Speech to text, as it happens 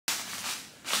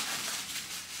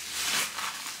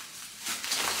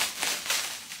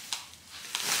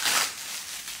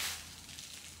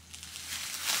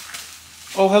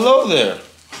Oh, hello there.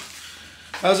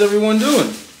 How's everyone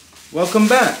doing? Welcome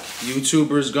back,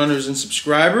 YouTubers, gunners, and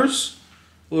subscribers.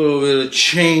 A little bit of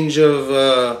change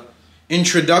of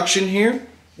introduction here.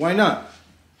 Why not?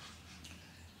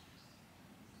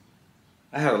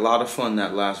 I had a lot of fun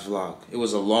that last vlog. It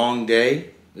was a long day.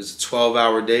 It was a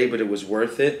 12-hour day, but it was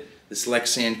worth it. This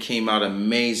Lexan came out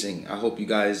amazing. I hope you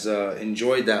guys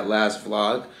enjoyed that last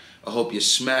vlog. I hope you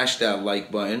smashed that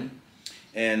like button.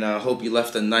 And I hope you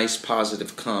left a nice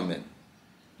positive comment.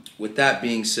 With that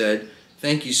being said,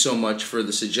 thank you so much for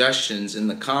the suggestions in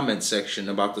the comment section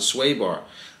about the sway bar.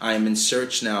 I am in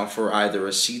search now for either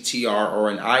a CTR or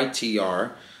an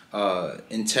ITR,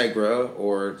 Integra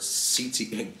or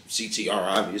CTR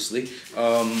obviously,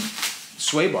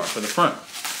 sway bar for the front.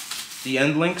 The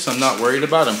end links I'm not worried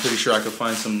about. I'm pretty sure I could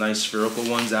find some nice spherical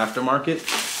ones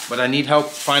aftermarket. But I need help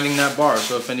finding that bar,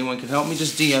 so if anyone can help me,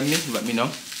 just DM me, let me know.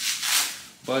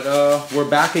 But we're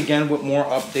back again with more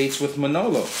updates with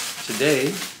Manolo.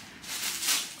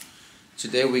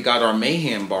 Today we got our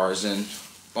Mayhem bars and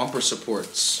bumper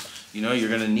supports. You know, you're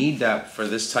going to need that for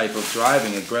this type of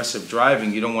driving, aggressive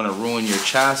driving. You don't want to ruin your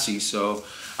chassis. So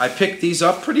I picked these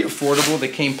up pretty affordable. They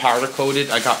came powder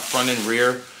coated. I got front and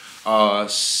rear.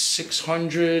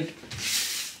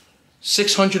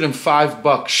 605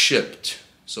 bucks shipped.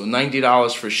 So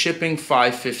 $90 for shipping,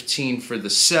 $515 for the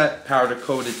set, powder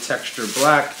coated, texture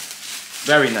black.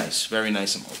 Very nice, very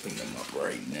nice. I'm opening them up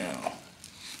right now.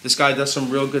 This guy does some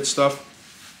real good stuff.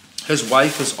 His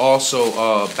wife is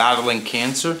also battling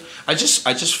cancer. I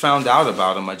just found out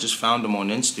about him. I just found him on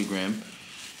Instagram,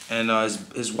 and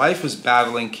his wife is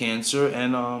battling cancer.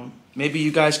 And maybe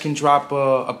you guys can drop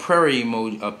a prayer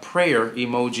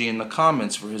emoji in the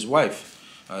comments for his wife.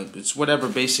 It's whatever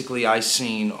basically I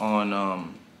seen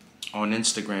on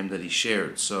Instagram that he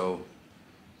shared. So,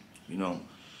 you know,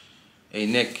 hey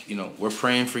Nick, you know, we're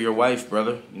praying for your wife,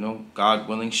 brother. You know, God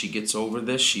willing, she gets over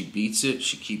this. She beats it.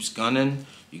 She keeps gunning.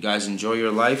 You guys enjoy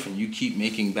your life, and you keep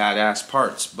making badass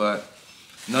parts. But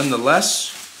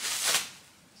nonetheless,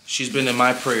 she's been in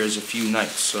my prayers a few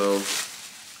nights. So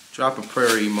drop a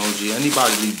prayer emoji.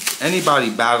 Anybody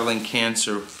battling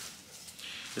cancer.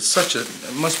 It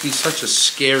must be such a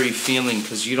scary feeling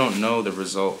because you don't know the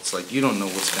results. Like, you don't know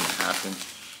what's going to happen.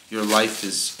 Your life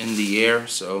is in the air.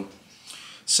 So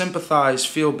sympathize,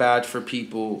 feel bad for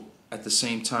people. At the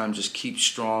same time, just keep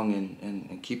strong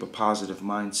and keep a positive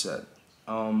mindset.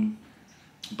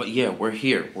 But yeah, we're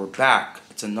here. We're back.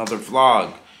 It's another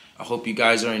vlog. I hope you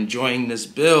guys are enjoying this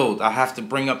build. I have to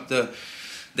bring up the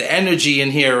energy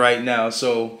in here right now.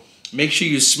 So make sure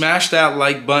you smash that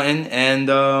like button and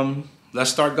let's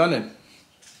start gunning.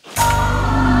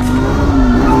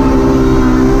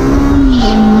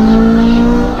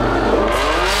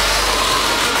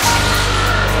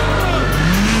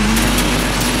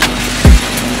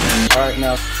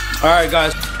 Alright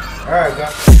guys.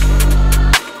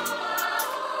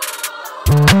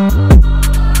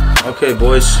 Okay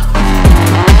boys.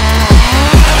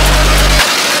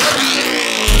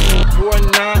 You are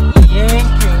not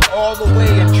yanking all the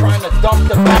way and trying to dump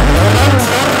the back.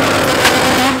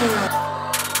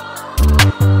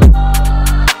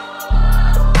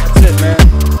 That's it, man.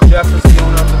 Jeff is the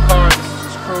owner of the car. This is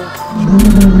his crew.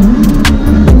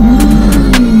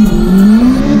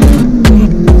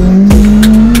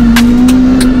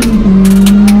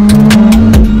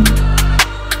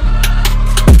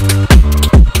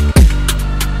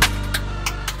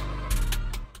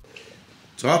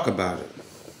 Talk about it.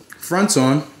 Front's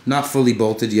on, not fully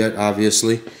bolted yet,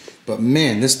 obviously, but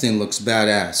man, this thing looks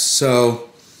badass. So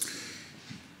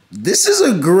this is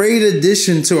a great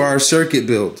addition to our circuit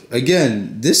build.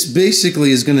 Again, this basically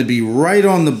is going to be right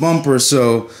on the bumper,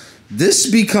 so this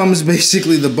becomes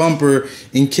basically the bumper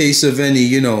in case of any,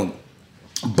 you know,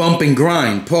 bump and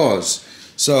grind, pause.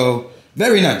 So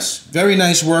very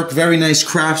nice work, very nice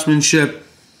craftsmanship.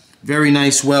 Very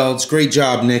nice welds. Great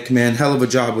job, Nick, man. Hell of a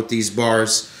job with these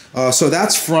bars. So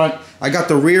that's front. I got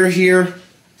the rear here.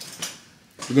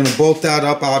 We're going to bolt that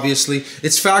up, obviously.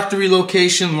 Its factory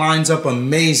location lines up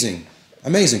amazing.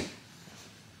 Amazing.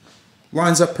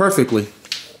 Lines up perfectly.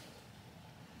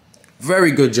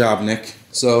 Very good job, Nick.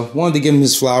 So, wanted to give him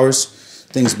his flowers.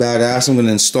 Thing's badass. I'm going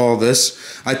to install this.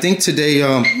 I think today,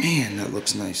 man, that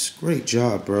looks nice. Great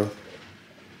job, bro.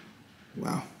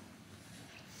 Wow.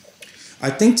 I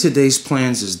think today's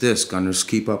plans is this, gunners.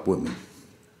 Keep up with me.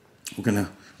 We're going to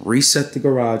reset the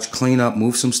garage, clean up,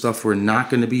 move some stuff we're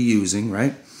not going to be using,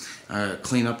 right?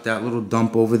 Clean up that little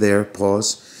dump over there.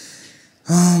 Pause.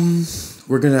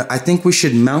 I think we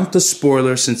should mount the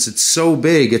spoiler since it's so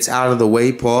big, it's out of the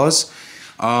way. Pause.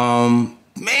 Man,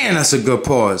 that's a good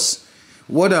pause.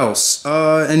 What else?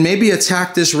 And maybe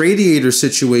attack this radiator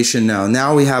situation now.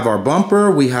 Now we have our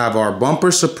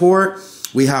bumper support,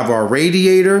 we have our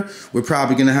radiator. We're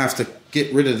probably gonna have to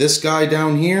get rid of this guy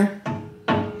down here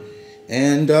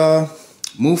and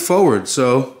move forward.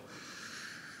 So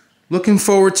looking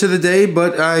forward to the day,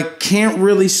 but I can't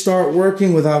really start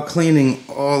working without cleaning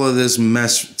all of this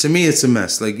mess. To me, it's a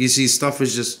mess. Like, you see, stuff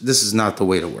is just, this is not the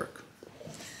way to work.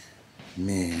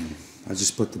 Man, I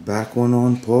just put the back one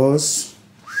on, pause.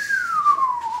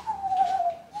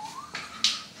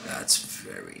 That's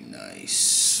very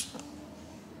nice.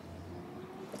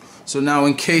 So now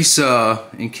in case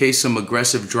some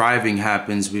aggressive driving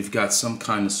happens, we've got some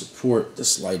kind of support.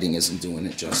 This lighting isn't doing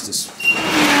it justice.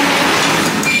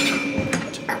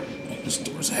 This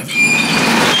door's heavy.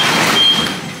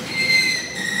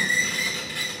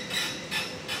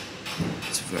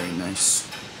 It's very nice.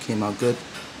 Came out good.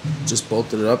 Just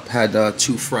bolted it up. Had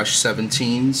 2 fresh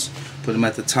 17s. Put them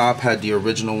at the top. Had the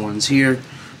original ones here.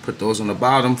 Put those on the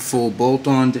bottom. Full bolt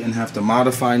on. Didn't have to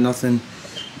modify nothing.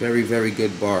 Very, very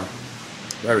good bar.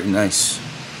 Very nice.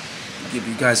 I'll give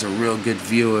you guys a real good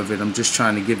view of it. I'm just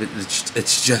trying to give it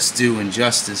its just due and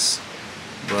justice.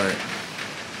 But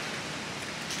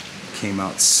came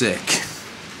out sick.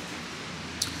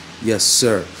 Yes,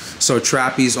 sir. So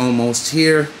Trappy's almost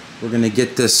here. We're gonna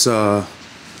get this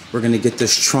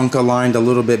trunk aligned a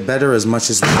little bit better as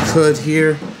much as we could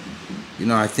here. You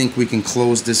know, I think we can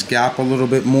close this gap a little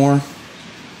bit more.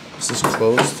 Is this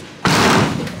closed?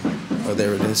 Oh,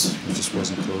 there it is. It just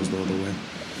wasn't closed all the way.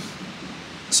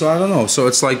 So I don't know. So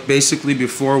it's like basically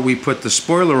before we put the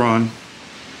spoiler on,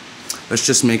 let's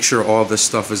just make sure all this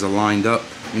stuff is aligned up.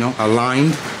 You know,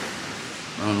 aligned.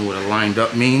 I don't know what aligned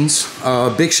up means.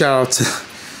 Big shout out to,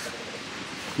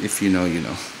 if you know, you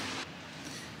know.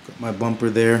 Got my bumper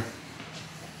there.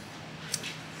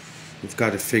 We've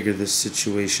got to figure this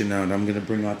situation out. I'm gonna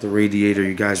bring out the radiator.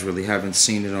 You guys really haven't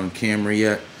seen it on camera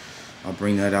yet. I'll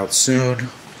bring that out soon.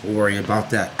 We'll worry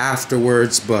about that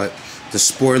afterwards, but the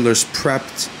spoiler's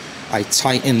prepped. I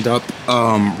tightened up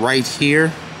right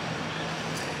here.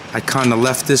 I kind of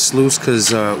left this loose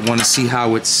because I want to see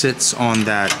how it sits on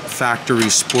that factory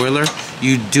spoiler.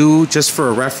 You do, just for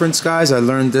a reference, guys, I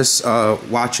learned this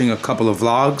watching a couple of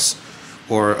vlogs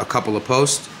or a couple of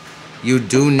posts. You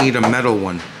do need a metal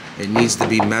one. It needs to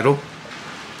be metal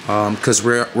because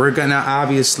we're gonna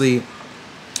obviously,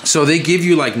 so they give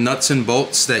you like nuts and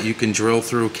bolts that you can drill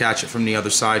through, catch it from the other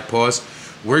side, pause.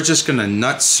 We're just gonna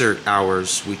nut cert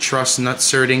ours. We trust nut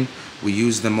certing. We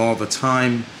use them all the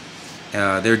time.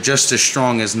 They're just as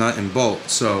strong as nut and bolt.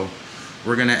 So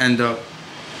we're gonna end up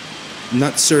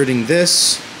nut certing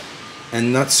this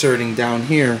and nut certing down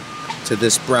here to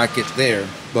this bracket there.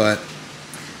 But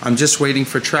I'm just waiting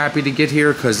for Trappy to get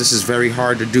here because this is very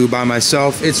hard to do by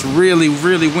myself. It's really,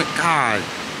 really, God.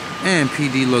 Man,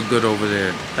 PD look good over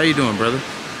there. How you doing, brother?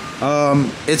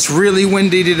 It's really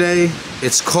windy today.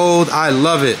 It's cold. I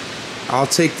love it. I'll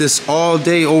take this all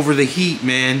day over the heat,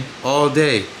 man. All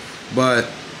day. But,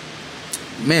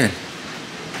 man,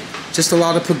 just a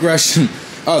lot of progression.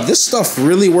 This stuff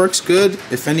really works good.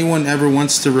 If anyone ever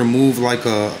wants to remove like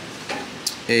an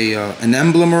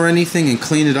emblem or anything and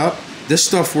clean it up, this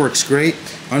stuff works great.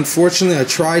 Unfortunately, I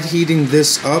tried heating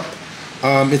this up.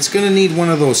 It's gonna need one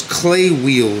of those clay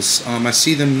wheels. I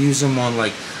see them use them on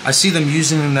like, I see them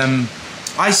using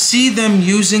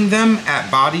them at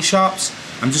body shops.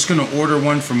 I'm just gonna order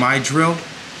one for my drill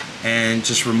and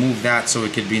just remove that so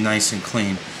it could be nice and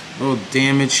clean. A little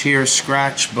damage here,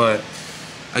 scratch, but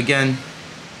again,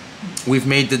 we've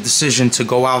made the decision to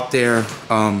go out there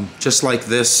just like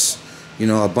this, you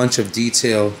know, a bunch of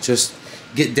detail, just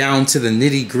get down to the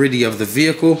nitty-gritty of the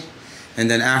vehicle, and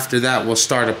then after that we'll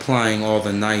start applying all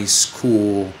the nice,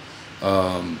 cool,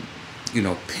 you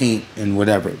know, paint and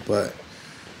whatever. But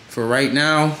for right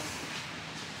now,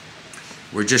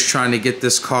 we're just trying to get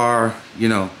this car, you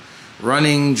know,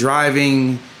 running,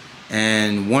 driving,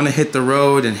 and want to hit the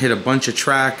road and hit a bunch of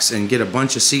tracks and get a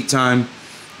bunch of seat time,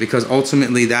 because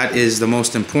ultimately that is the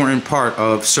most important part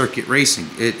of circuit racing.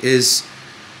 It is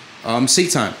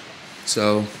seat time.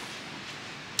 So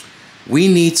we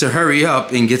need to hurry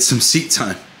up and get some seat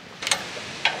time.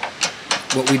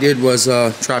 What we did was,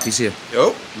 Trappy's here.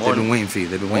 Yo, they've been waiting for you.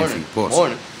 They've been waiting for you.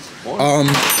 Pause.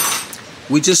 Morning.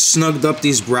 We just snugged up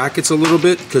these brackets a little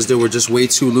bit because they were just way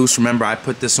too loose. Remember, I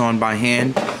put this on by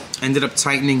hand. Ended up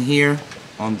tightening here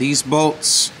on these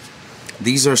bolts.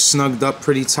 These are snugged up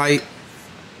pretty tight.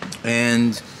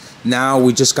 And now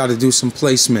we just got to do some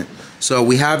placement. So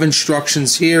we have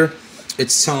instructions here.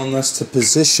 It's telling us to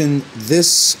position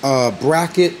this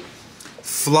bracket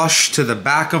flush to the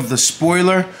back of the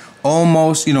spoiler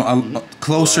almost, you know,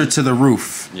 closer to the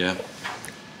roof. Yeah.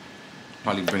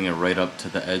 Probably bring it right up to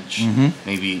the edge.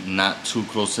 Maybe not too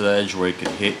close to the edge where it could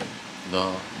hit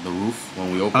the roof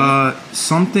when we open it.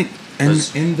 Something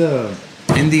in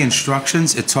the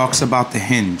instructions, it talks about the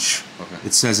hinge. Okay.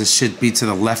 It says it should be to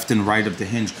the left and right of the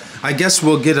hinge. I guess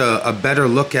we'll get a better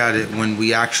look at it when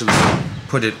we actually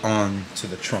put it on to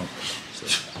the trunk. So,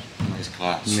 Nice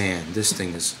class. man, this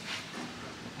thing is.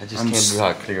 I just can't believe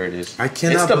how clear it is. I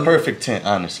cannot. It's the perfect tint,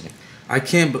 honestly. I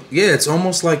can't. Yeah, it's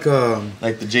almost like the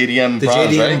JDM the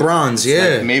bronze, JDM right? bronze. It's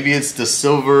Yeah. like maybe it's the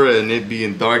silver and it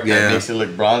being dark that makes it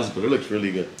look bronze, but it looks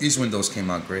really good. These windows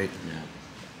came out great.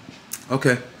 Yeah.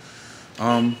 Okay.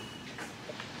 I'm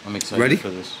excited Ready? for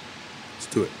this. Let's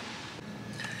do it.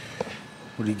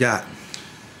 What do you got?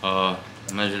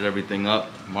 Measured everything up,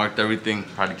 marked everything.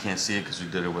 Probably can't see it because we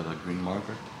did it with a green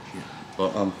marker. Yeah.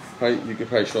 But you could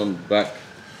probably show them back.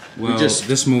 Well,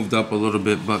 this moved up a little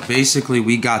bit, but basically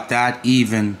we got that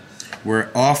even. We're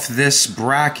off this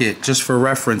bracket, just for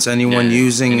reference, anyone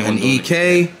using an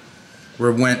EK,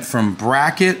 we went from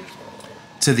bracket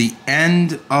to the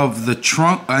end of the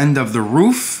trunk, end of the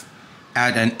roof,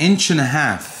 at 1.5 inches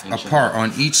apart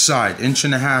on each side. 1.5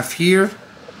 inches here.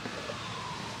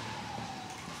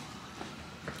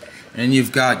 And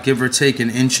you've got, give or take,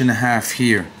 1.5 inches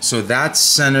here. So that's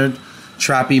centered.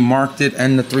 Trappy marked it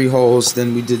and the 3 holes.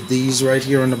 Then we did these right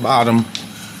here on the bottom.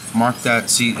 Mark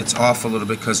that. See, it's off a little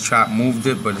bit because Trap moved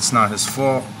it, but it's not his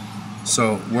fault.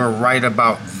 So we're right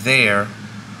about there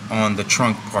on the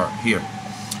trunk part here.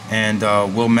 And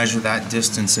we'll measure that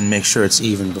distance and make sure it's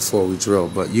even before we drill.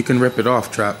 But you can rip it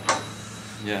off, Trap.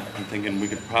 Yeah, I'm thinking we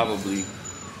could probably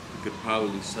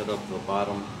set up the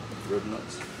bottom rib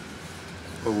nuts.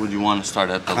 Or would you want to start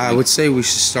at the I would say we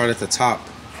should start at the top.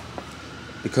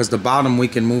 Because the bottom we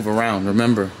can move around.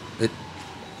 Remember,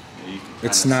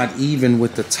 it's not even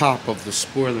with the top of the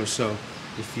spoiler. So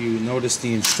if you notice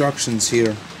the instructions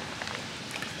here,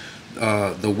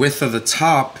 the width of the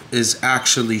top is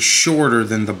actually shorter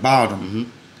than the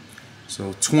bottom.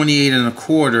 So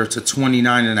 28.25 to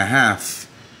 29.5.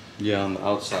 Yeah, on the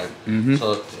outside.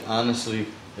 So honestly,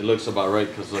 it looks about right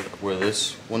because look where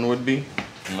this one would be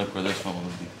and look where this one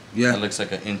would be. Yeah, it looks like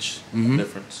 1 inch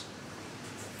difference.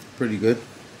 Pretty good.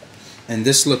 And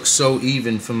this looks so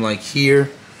even from like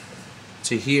here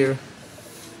to here.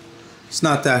 It's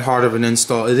not that hard of an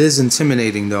install. It is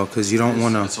intimidating though, because you don't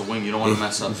want to. It's a wing. You don't want to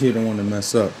mess up. You don't want to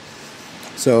mess up.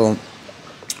 So,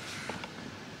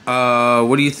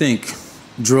 what do you think?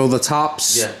 Drill the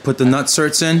tops. Yeah. Put the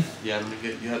nutserts in. Yeah. Let me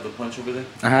get. You have the punch over there.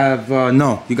 I have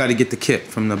no. You got to get the kit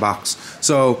from the box.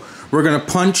 So we're gonna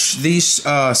punch these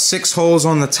 6 holes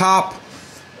on the top.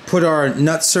 Put our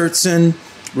nutserts in.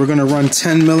 We're gonna run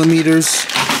 10 millimeters.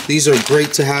 These are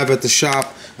great to have at the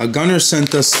shop. A gunner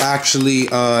sent us actually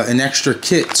an extra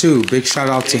kit too. Big shout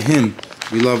out to him.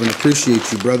 We love and appreciate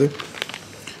you, brother.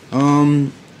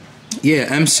 Yeah,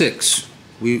 M6.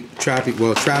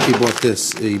 Trappy bought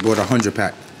this. He bought a 100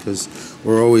 pack because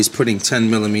we're always putting 10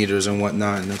 millimeters and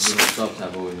whatnot. And that's,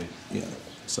 yeah.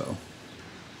 So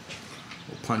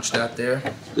we'll punch that there.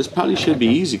 This probably should be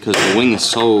easy because the wing is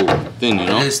so thin, you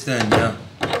know. It is thin, yeah.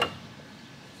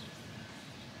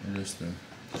 It is thin.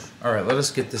 All right, let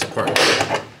us get this part.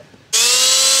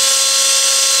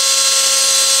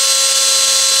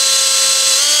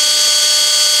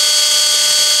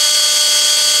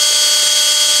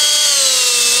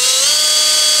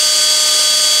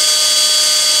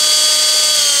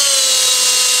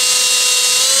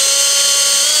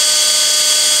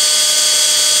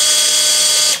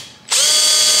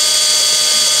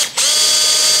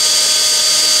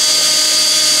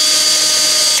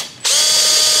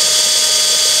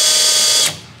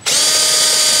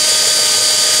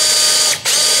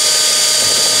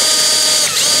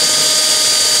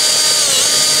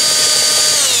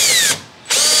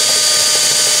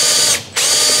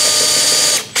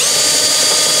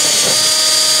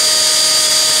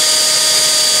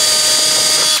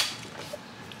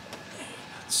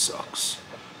 Sucks.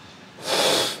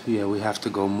 Yeah, we have to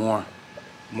go more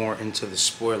into the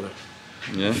spoiler.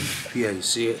 Yeah. Yeah, you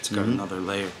see it? It's got another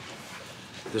layer.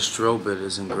 This drill bit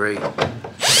isn't great.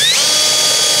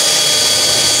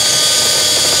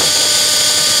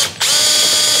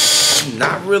 I'm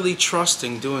not really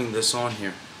trusting doing this on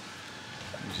here.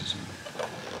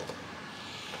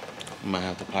 I might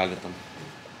have to pilot them.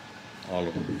 All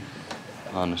of them.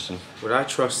 Honestly. What I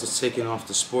trust is taking off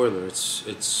the spoiler. It's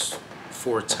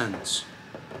 4/10.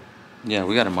 Yeah,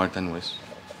 we got it marked anyways.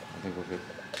 I think we're good.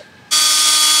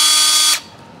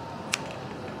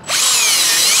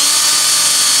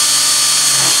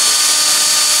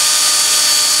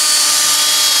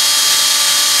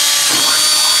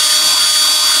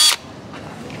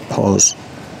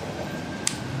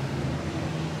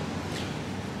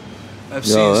 I've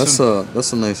Yo, seen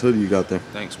that's a nice hoodie you got there.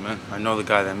 Thanks, man. I know the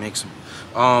guy that makes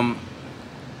them.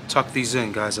 Tuck these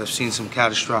in, guys. I've seen some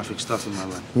catastrophic stuff in my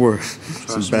life. Word.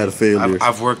 Some bad failures.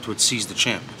 I've worked with C's the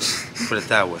Champ. Put it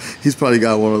that way. He's probably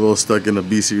got one of those stuck in the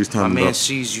B series time. My man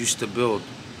C's used to build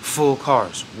full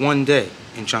cars one day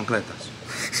in chancletas.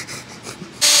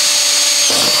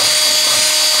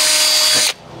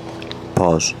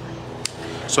 Pause.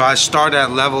 So I start at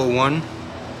level 1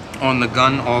 on the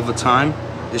gun all the time.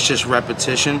 It's just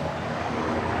repetition.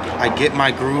 I get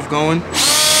my groove going.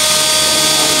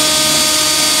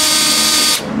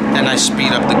 Then I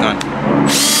speed up the gun.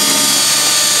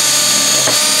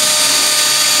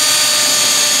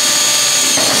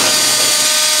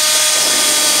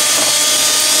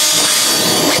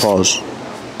 Pause.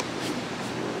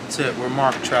 That's it, we're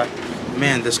marked trap.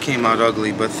 Man, this came out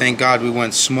ugly, but thank God we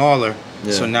went smaller.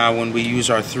 Yeah. So now when we use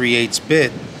our 3/8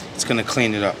 bit, it's gonna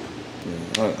clean it up.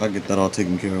 Yeah, I'll get that all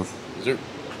taken care of. Is there?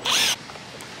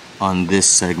 On this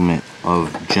segment of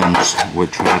Gems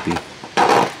with Trappy,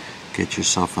 get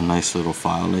yourself a nice little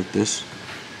file like this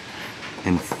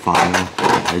and file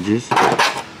the edges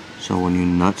so when you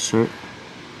nutsert,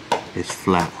 it's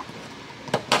flat.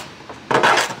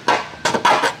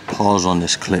 Pause on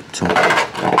this clip too.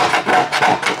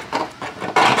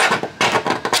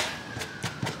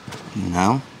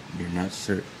 Now your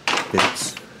nutsert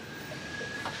fits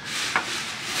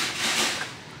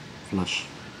flush.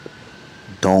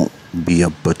 Don't be a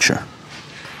butcher.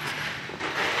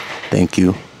 Thank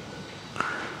you.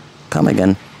 Come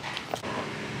again.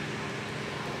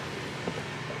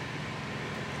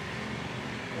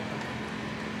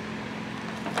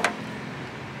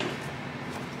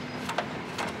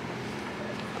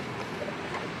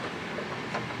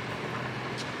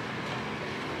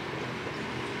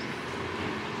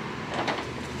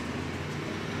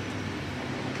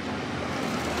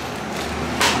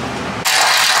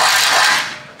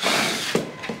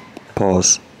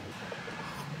 Pause.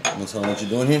 Want to tell them what you're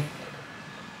doing here?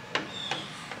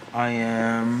 I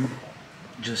am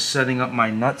just setting up my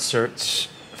nutserts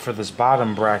for this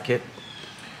bottom bracket.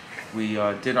 We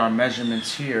did our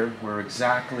measurements here. We're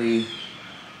exactly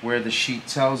where the sheet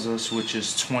tells us, which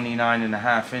is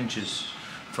 29.5 inches.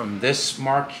 From this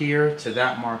mark here to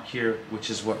that mark here, which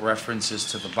is what references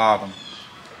to the bottom.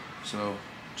 So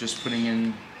just putting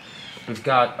in, we've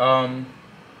got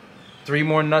 3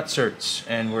 more nutserts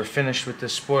and we're finished with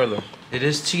this spoiler. It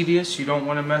is tedious, you don't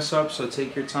want to mess up, so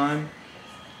take your time.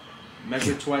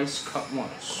 Measure twice, cut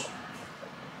once.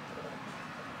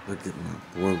 Look at my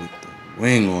boy with the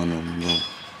wing on him, bro.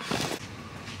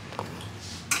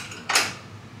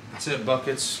 That's it,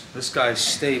 Buckets. This guy's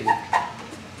stable.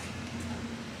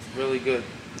 Really good.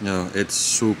 No, it's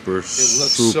super, it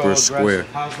looks super so square.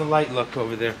 How's the light look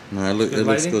over there? No, it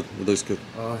looks good. It looks good.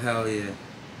 Oh, hell yeah.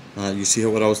 You see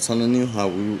what I was telling you?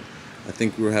 I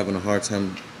think we were having a hard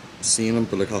time seeing them,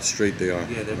 but look how straight they are.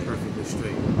 Yeah, they're perfectly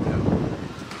straight. Yeah.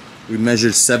 We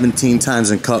measured 17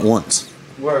 times and cut once.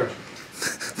 Word.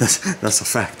 that's a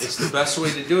fact. It's the best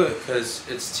way to do it because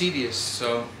it's tedious.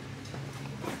 So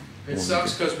it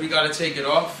sucks because we got to take it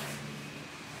off.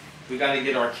 We got to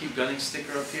get our Keep Gunning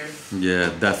sticker up here. Yeah,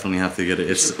 definitely have to get it.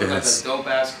 It's like a dope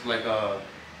ass, like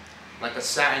a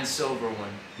satin silver one.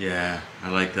 Yeah, I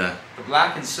like that. The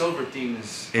black and silver theme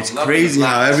is. It's crazy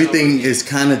how everything is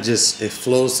kind of just, it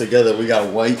flows together. We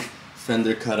got white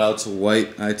fender cutouts,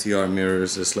 white ITR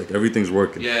mirrors. It's like everything's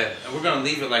working. Yeah, and we're gonna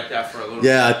leave it like that for a little.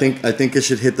 Yeah, bit. I think it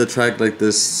should hit the track like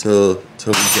this till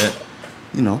we get,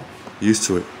 used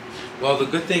to it. Well, the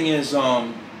good thing is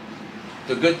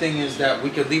that we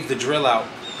could leave the drill out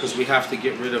because we have to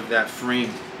get rid of that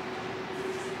frame.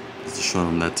 Just to show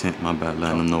them that tint, my bad,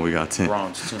 letting them know we got tint.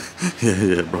 Bronze tint.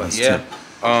 yeah, bronze tint.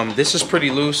 This is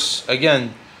pretty loose.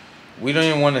 Again, we don't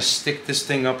even want to stick this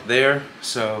thing up there,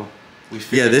 so we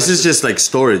figured. Yeah, this is just like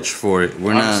storage for it.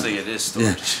 We're honestly, it is storage.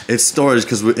 Yeah, it's storage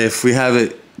because if we have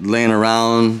it laying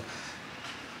around,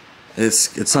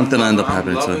 it's something I end up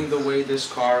happening to. I'm loving the way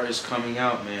this car is coming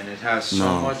out, man. It has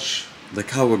so much.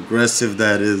 Look how aggressive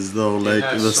that is, though. Like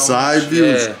the side view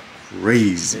is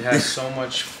crazy. It has so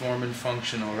much form and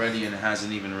function already, and it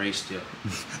hasn't even raced yet.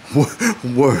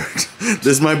 Word.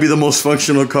 This might be the most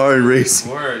functional car in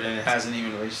racing. Word, and it hasn't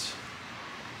even raced.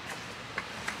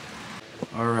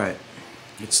 All right,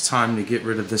 it's time to get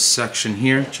rid of this section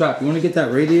here. Trap, you want to get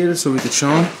that radiator so we can show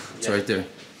them? It's right there.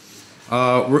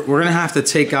 We're gonna have to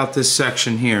take out this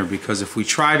section here because if we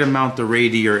try to mount the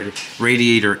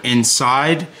radiator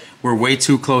inside, we're way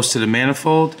too close to the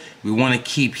manifold. We want to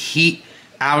keep heat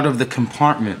out of the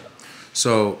compartment.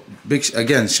 So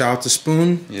again, shout out to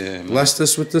Spoon. Yeah, man. Blessed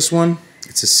us with this one.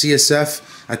 It's a CSF.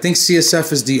 I think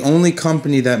CSF is the only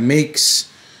company that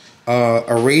makes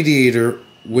a radiator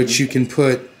which you can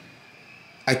put.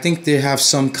 I think they have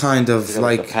some kind of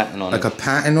like a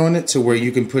patent on it to where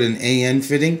you can put an AN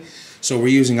fitting. So we're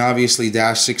using obviously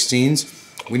 -16s.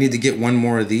 We need to get one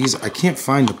more of these. I can't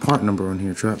find the part number on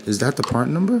here, Trap. Is that the part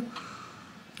number?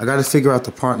 I got to figure out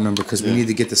the part number because we need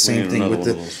to get the same thing with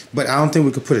the. But I don't think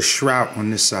we could put a shroud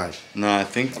on this side. No, I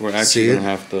think we're actually gonna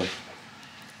have to.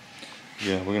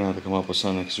 Yeah, we're gonna have to come up with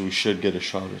something because we should get it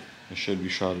shrouded. It should be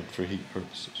shrouded for heat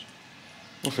purposes.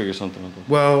 We'll figure something out.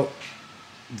 Well,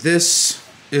 this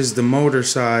is the motor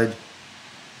side.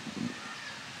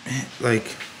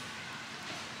 Like,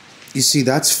 you see,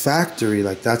 that's factory.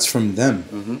 Like, that's from them.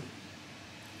 Mm-hmm.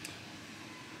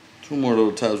 2 more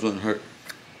little tabs wouldn't hurt.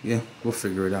 Yeah, we'll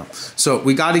figure it out. So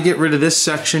we got to get rid of this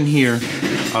section here.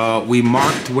 We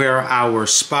marked where our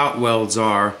spout welds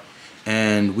are,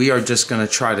 and we are just gonna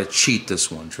try to cheat this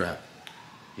one, Trap.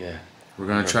 Yeah. We're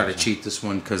gonna try to cheat this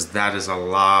one because that is a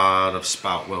lot of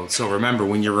spout welds. So remember,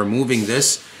 when you're removing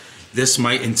this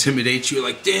might intimidate you.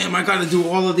 Like, damn, I gotta do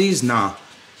all of these. Nah,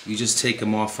 you just take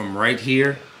them off from right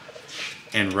here,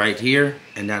 and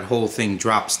that whole thing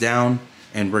drops down,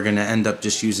 and we're gonna end up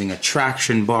just using a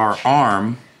traction bar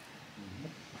arm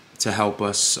to help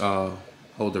us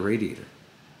hold the radiator.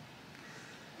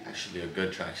 Actually, a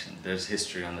good traction. There's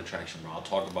history on the traction bar. I'll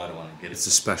talk about it when I get it. It's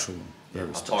a special one. Yeah,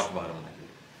 I'll talk about it when I get it.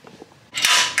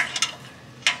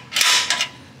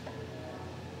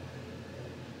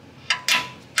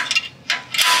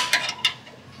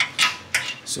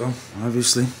 So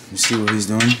obviously, you see what he's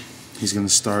doing. He's gonna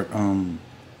start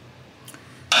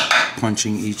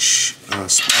punching each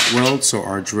spot weld so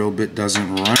our drill bit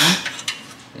doesn't run.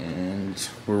 And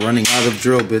we're running out of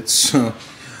drill bits.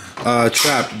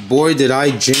 Trap, boy, did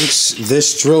I jinx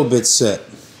this drill bit set.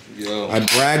 Yo. I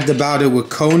bragged about it with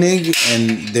Koenig,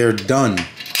 and they're done.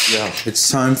 Yeah. It's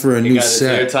time for a new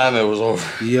set. Every time it was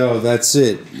over. Yo, that's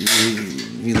it.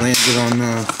 He landed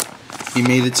on. He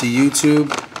made it to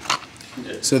YouTube.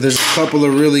 So there's a couple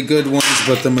of really good ones,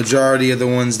 but the majority of the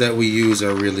ones that we use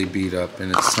are really beat up,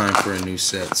 and it's time for a new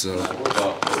set. So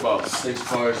we're about 6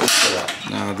 cars into that.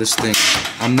 nah, this thing,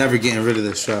 I'm never getting rid of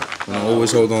this shop. I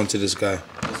always hold on to this guy.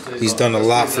 He's done a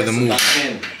lot for the movie.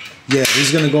 Yeah,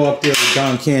 he's gonna go up there with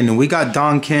Don Cannon. We got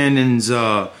Don Cannon's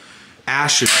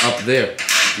ashes up there.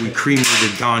 We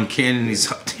cremated Don Cannon.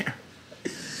 He's up there.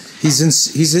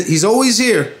 He's always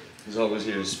here. He's always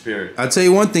here in spirit. I'll tell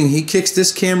you one thing, he kicks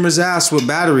this camera's ass with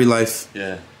battery life.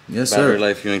 Yeah. Yes, battery sir.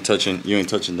 life, you ain't touching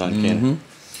Don Cannon.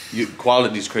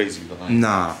 Quality's crazy behind.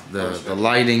 Nah, the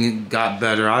lighting got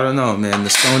better. I don't know, man. The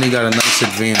Sony got a nice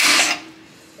advantage.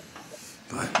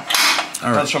 But all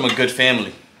right. Comes from a good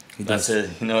family. That's it.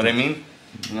 You know what I mean?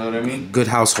 You know what I mean? Good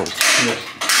household. Yeah.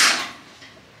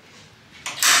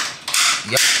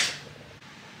 Yep.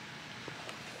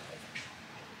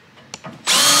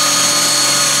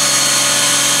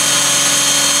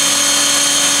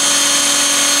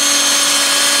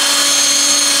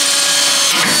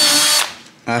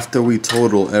 After we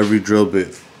total every drill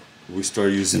bit, we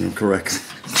start using them correctly.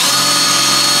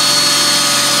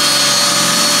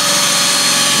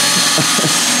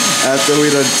 After we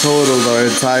done totaled our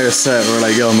entire set, we're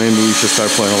like, yo, maybe we should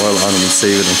start putting oil on them and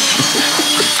saving them.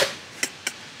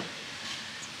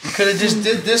 You could have just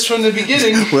did this from the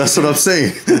beginning. Well, that's what I'm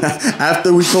saying.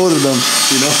 After we totaled them,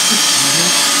 you know.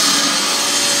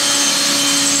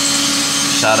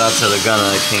 Shout out to the gunner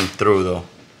that came through, though.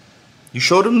 You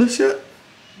showed him this yet?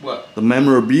 What? The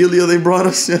memorabilia they brought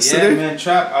us yesterday? Yeah, man,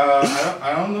 Trap.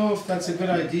 I don't know if that's a good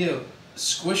idea,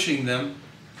 squishing them,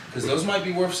 because those might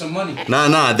be worth some money.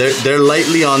 Nah, they're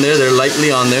lightly on there. They're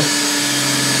lightly on there.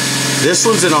 This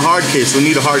one's in a hard case. We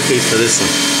need a hard case for this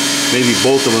one. Maybe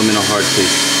both of them in a hard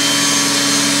case.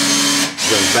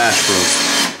 They're bash bros.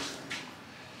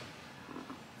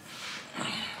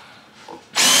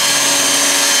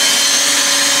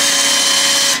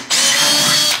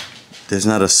 There's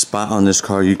not a spot on this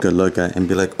car you could look at and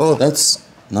be like, oh, that's...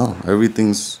 No,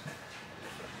 everything's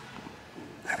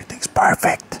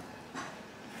perfect.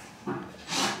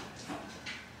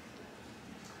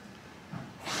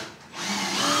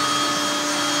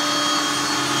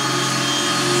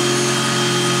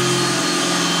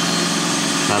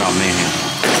 Shout out Mayhem.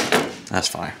 That's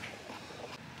fire.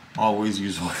 Always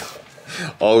use oil.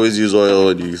 Always use oil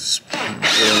when you put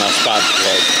in that spot.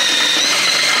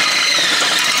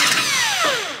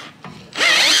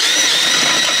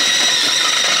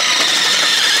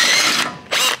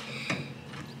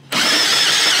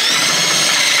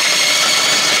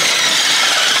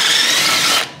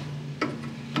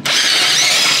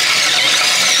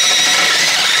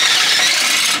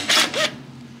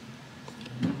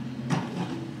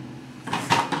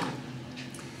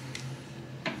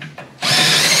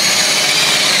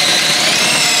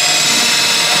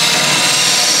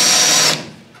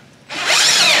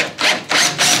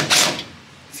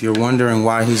 If you're wondering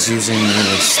why he's using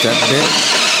a step bit,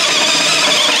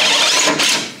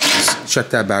 check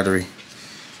that battery.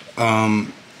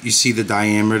 You see the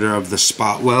diameter of the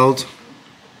spot weld?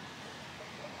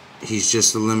 He's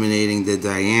just eliminating the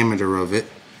diameter of it,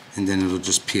 and then it'll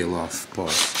just peel off.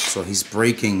 Pause. So he's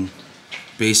breaking,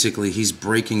 basically he's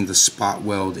breaking the spot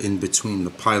weld in between the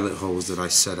pilot holes that I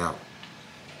set out.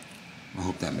 I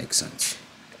hope that makes sense.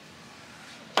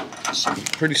 It's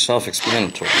pretty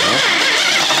self-explanatory, right?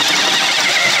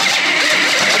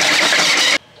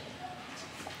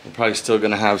 We're probably still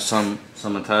gonna have some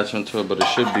attachment to it, but it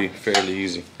should be fairly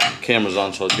easy. Camera's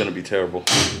on, so it's gonna be terrible.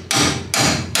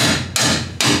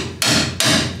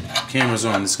 Camera's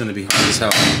on, it's gonna be hard as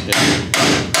hell. Yeah.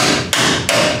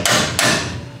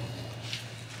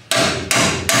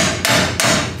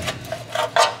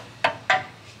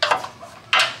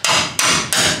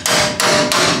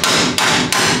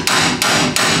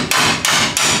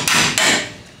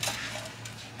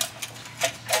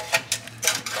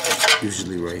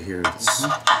 Usually right here it's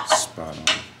spot on.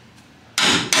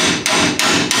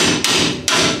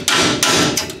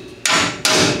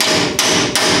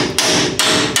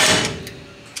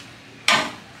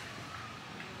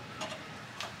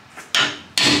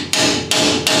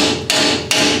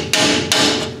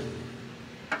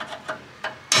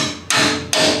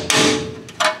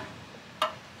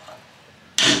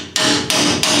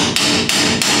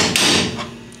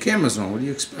 Camera's on, what do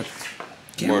you expect?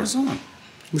 Camera's on.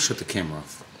 Let me shut the camera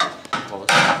off.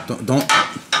 Don't.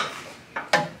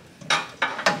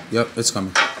 Yep, it's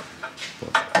coming.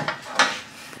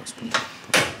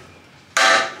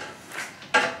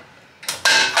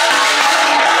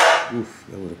 Oof,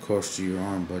 that would have cost you your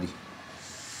arm, buddy.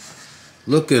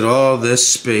 Look at all this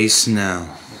space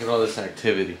now. Look at all this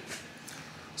activity.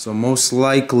 So most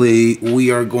likely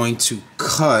we are going to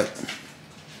cut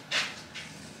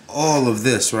all of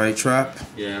this, right, Trap?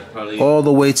 Yeah, probably. All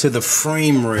the way to the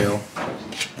frame rail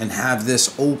and have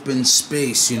this open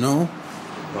space, you know?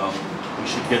 Well, we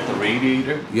should get the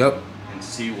radiator. Yep. And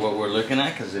see what we're looking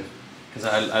at, because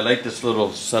I like this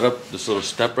little setup, this little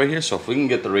step right here. So if we can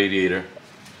get the radiator,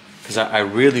 because I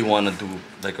really want to do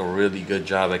like a really good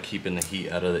job at keeping the heat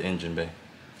out of the engine bay.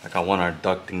 Like I want our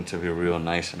ducting to be real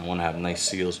nice, and I want to have nice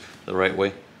seals the right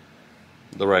way.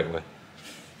 The right way.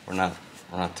 We're not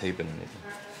taping anything.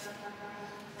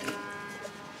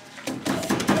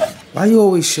 Why you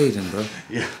always shading, bro?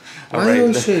 Yeah. Why you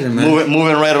always shading, man?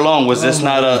 Moving right along. Was this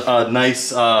not a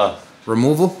nice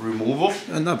removal? Removal?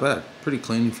 Yeah, not bad. Pretty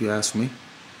clean, if you ask me.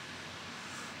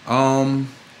 You know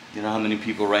how many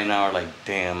people right now are like,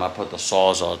 damn, I put the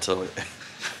Sawzall to it.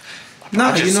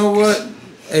 Nah, you know what?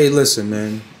 Hey, listen,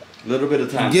 man. A little bit of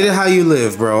time. Get it how you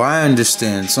live, bro. I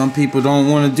understand. Some people don't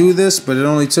want to do this, but it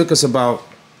only took us about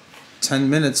 10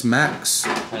 minutes max.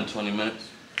 10, 20 minutes.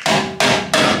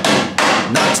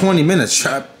 Not 20 minutes,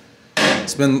 Trap.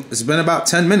 It's been about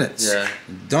 10 minutes. Yeah.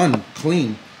 Done,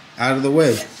 clean, out of the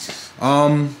way.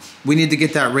 We need to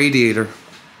get that radiator,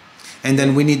 and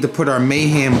then we need to put our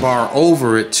Mayhem bar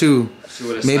over it too.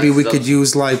 Maybe we could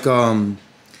use like the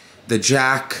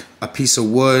jack, a piece of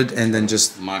wood, and then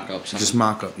just mock up something. Just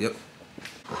mock up. Yep.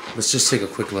 Let's just take a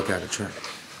quick look at it, Trap.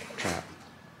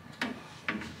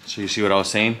 So you see what I was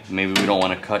saying? Maybe we don't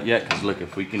want to cut yet, because look,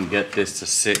 if we can get this to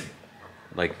sit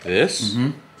like this,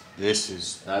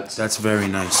 that's very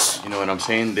nice. You know what I'm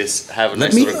saying? This have a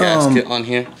nice little gasket on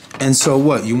here. And so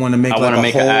what? You want to make? I want to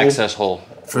make an access hole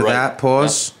for that.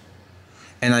 Pause. Yep.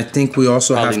 And I think we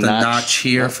also have the notch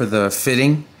here for the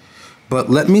fitting. But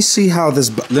let me see how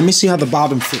this. Let me see how the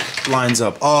bottom lines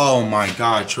up. Oh my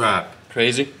God, Trap!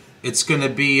 Crazy. It's gonna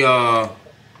be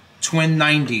twin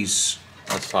 90s.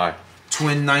 That's fire.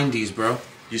 Twin 90s, bro.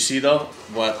 You see though,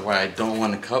 what I don't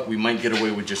want to cut, we might get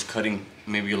away with just cutting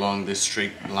maybe along this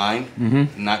straight line,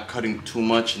 not cutting too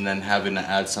much and then having to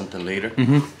add something later.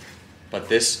 But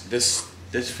this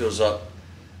fills up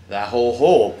that whole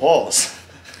hole. Pause.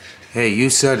 Hey, you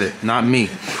said it, not me.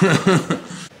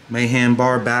 Mayhem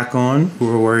bar back on. We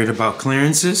were worried about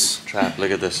clearances. Trap,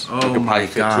 look at this. Oh my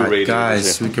God,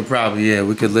 guys, we could probably,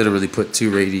 we could literally put 2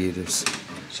 radiators.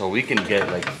 So we can get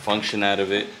like function out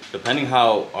of it, depending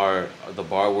how the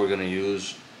bar we're gonna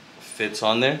use fits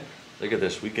on there. Look at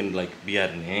this. We can like be at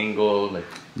an angle, like.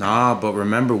 Nah, but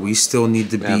remember, we still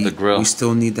need to the grill. We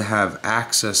still need to have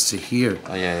access to here.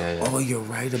 Oh yeah. Oh, you're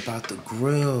right about the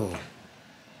grill.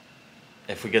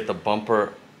 If we get the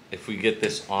bumper, if we get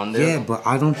this on there. Yeah, but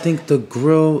I don't think the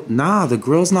grill. Nah, the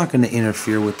grill's not gonna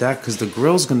interfere with that, because the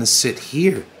grill's gonna sit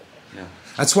here. Yeah.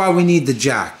 That's why we need the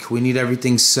jack. We need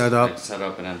everything set up. Like set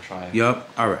up and then try it. Yup.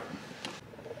 All right.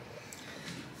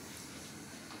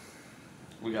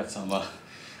 We got some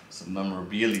Some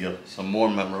memorabilia, some more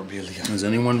memorabilia. Does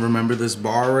anyone remember this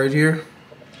bar right here?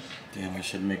 Damn, I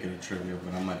should make it a trivia,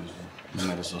 but I might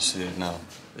as well say it now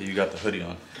that you got the hoodie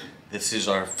on. This is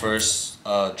our first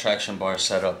traction bar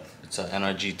setup. It's an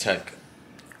NRG Tech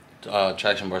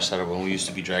traction bar setup when we used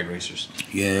to be drag racers.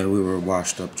 Yeah, we were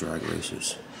washed up drag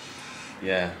racers.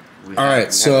 Yeah. All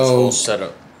right, so this whole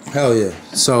setup. Hell yeah.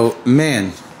 So,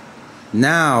 man,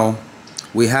 now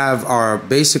we have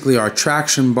basically our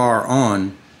traction bar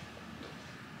on.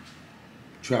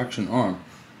 Traction on.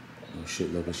 Oh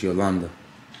shit, look, it's Yolanda.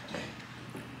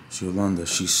 It's Yolanda.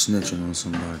 She's snitching on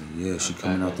somebody. Yeah, she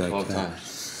coming out that cab.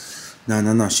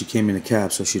 No. She came in the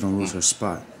cab so she don't lose her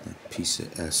spot. That piece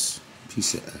of S.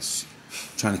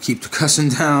 Trying to keep the cussing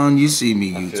down. You see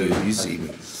me, YouTube. You see me.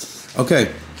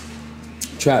 Okay.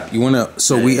 Trap, you wanna?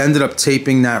 So we ended up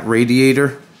taping that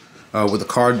radiator with a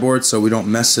cardboard so we don't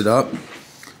mess it up.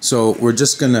 So we're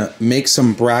just gonna make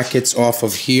some brackets off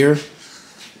of here.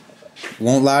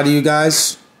 Won't lie to you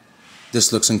guys,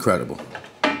 this looks incredible.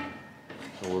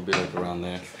 So we'll be like around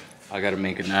there. I gotta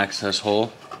make an access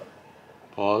hole.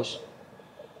 Pause.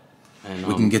 And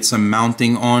we can get some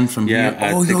mounting on from here.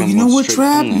 Oh, yo, you know what,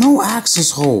 Trap? No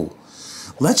access hole.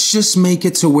 Let's just make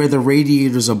it to where the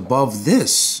radiator's above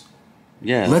this.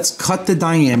 Yeah. Let's cut the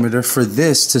diameter for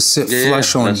this to sit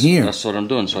flush on here. That's what I'm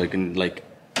doing, so I can like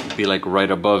be like right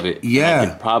above it. Yeah. I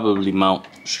could probably mount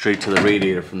straight to the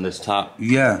radiator from this top.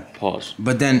 Yeah. Pause.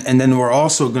 But then we're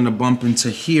also gonna bump into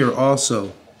here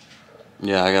also.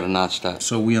 Yeah, I gotta notch that.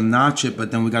 So we'll notch it,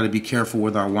 but then we gotta be careful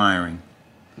with our wiring.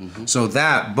 So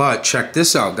but check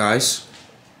this out, guys.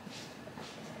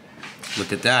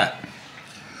 Look at that.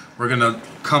 We're gonna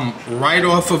come right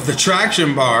off of the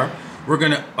traction bar. We're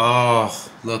gonna,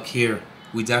 oh, look here.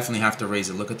 We definitely have to raise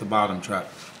it. Look at the bottom,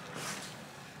 Trap.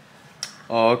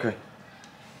 Oh, okay.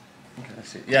 Okay, I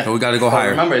see. Yeah. So we gotta go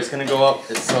higher. Remember, it's gonna go up.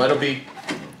 So it'll be,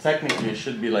 technically, it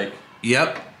should be like.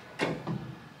 Yep.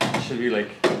 It should be like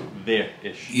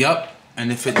there-ish. Yep.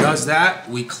 And if it does that,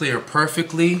 we clear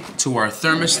perfectly to our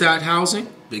thermostat housing.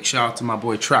 Big shout out to my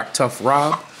boy Track Tough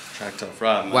Rob. Track Tough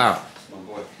Rob, man. Wow. My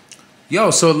boy.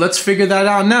 Yo, so let's figure that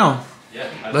out now. Yeah.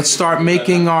 Let's start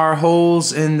making our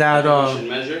holes in that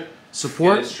measure,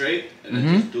 support. get it straight, and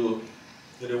then just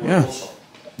hit it with a hole saw.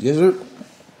 Yes, sir.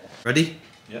 Ready?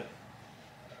 Yeah.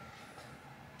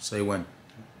 Say when.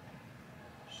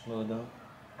 Slow it down.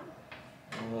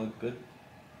 Good.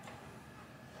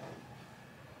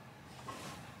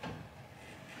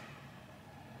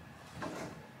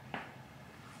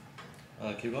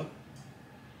 Keep going.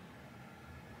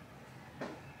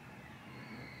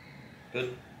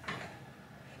 Good.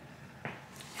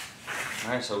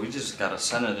 Alright, so we just gotta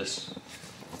center this.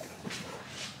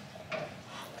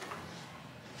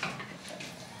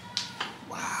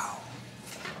 Wow.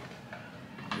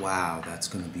 Wow, that's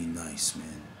gonna be nice,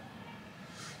 man.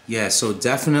 Yeah, so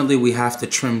definitely we have to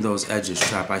trim those edges,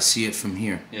 Trap. I see it from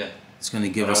here. Yeah. It's gonna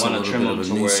give us a little bit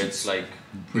of a nuisance. It's like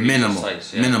minimal.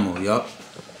 Precise, yeah. Minimal, yup.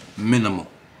 Minimal.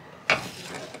 I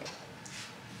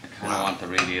kind of want the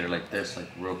radiator like this, like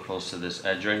real close to this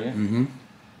edge right here. Mm-hmm.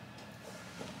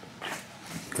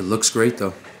 It looks great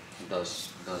though. It does.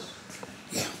 It does.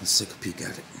 Yeah, let's take a peek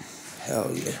at it.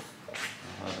 Hell yeah.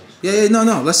 Yeah,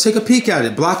 no. Let's take a peek at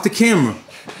it. Block the camera.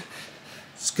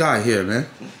 This guy here, man.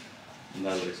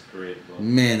 That looks great, bro.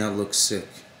 Man, that looks sick.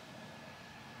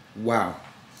 Wow.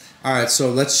 All right,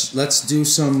 so let's do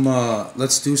some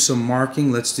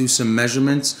marking. Let's do some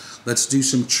measurements. Let's do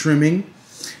some trimming.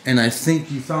 And I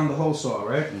think you found the hole saw,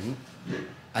 right?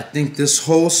 I think this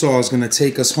hole saw is gonna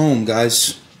take us home,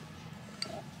 guys.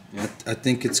 I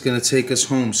think it's gonna take us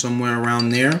home somewhere around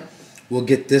there. We'll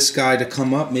get this guy to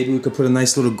come up. Maybe we could put a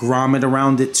nice little grommet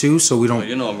around it too, so we don't. Oh,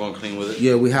 you know I'm going clean with it.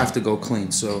 Yeah, we have to go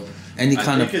clean. So any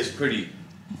kind of. I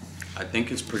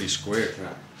think it's pretty square.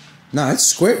 Nah, it's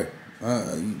square.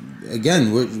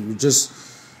 Again, we're just.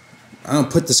 I don't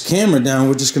put this camera down.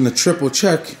 We're just gonna triple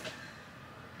check.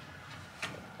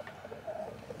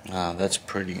 Ah, that's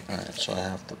pretty. All right, so I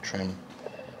have to trim.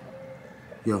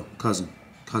 Yo, cousin.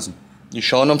 You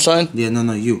showing them, son? Yeah,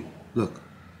 no, you. Look.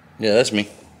 Yeah, that's me.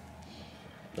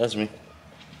 That's me.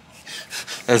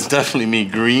 That's definitely me.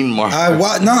 Green mark.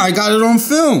 I got it on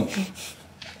film.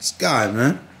 This guy,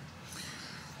 man.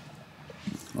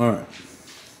 All right.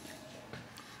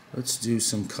 Let's do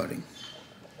some cutting.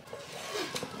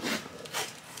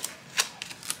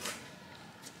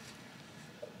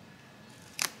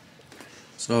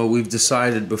 So we've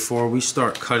decided before we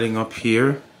start cutting up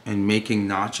here and making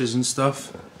notches and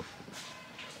stuff,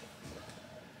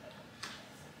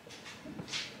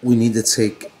 we need to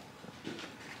take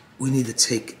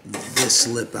this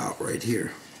lip out right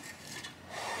here.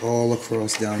 all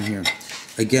across down here.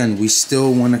 Again, we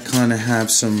still want to kind of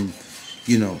have some,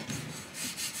 you know,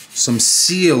 some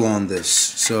seal on this.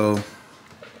 So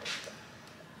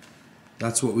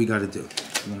that's what we got to do.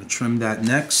 I'm going to trim that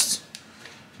next,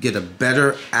 get a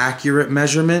better accurate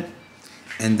measurement,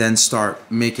 and then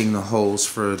start making the holes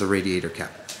for the radiator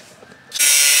cap.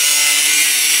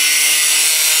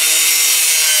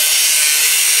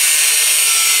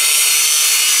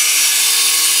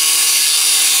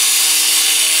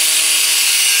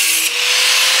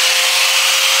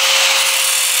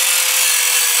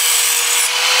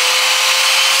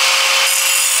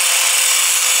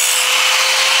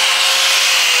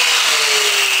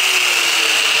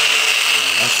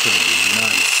 That's gonna be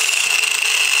nice.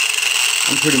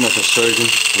 I'm pretty much a surgeon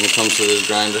when it comes to this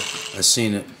grinder. I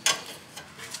seen it.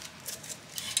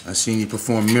 I seen you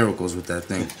perform miracles with that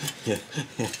thing. Yeah.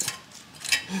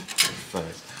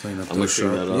 Clean up I'm those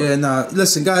gonna clean that up. Yeah, nah.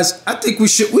 Listen, guys. I think we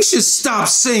should stop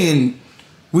saying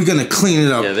we're gonna clean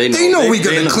it up. Yeah, they know. We're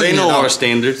gonna clean it up. They know our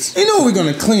standards. They know we're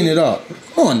gonna clean it up.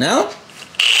 Come on now.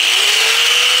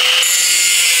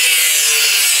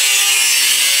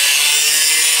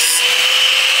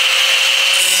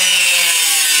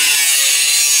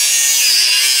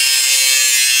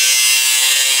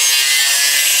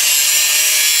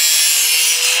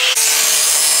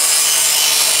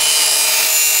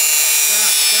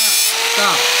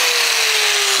 Stop.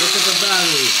 Look at the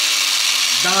battery.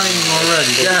 Dying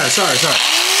already. Yeah, sorry.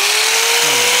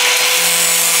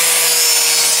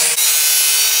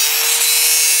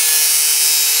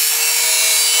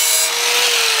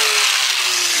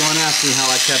 Don't ask me how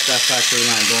I kept that factory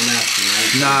line. Don't ask me,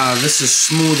 right? Nah, this is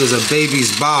smooth as a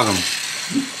baby's bottom.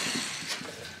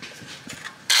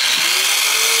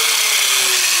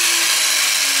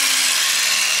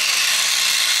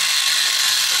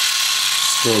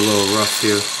 Still a little rough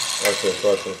here. Watch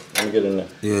it. Let me get in there.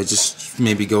 Yeah, just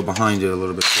maybe go behind it a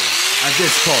little bit. I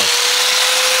did pause.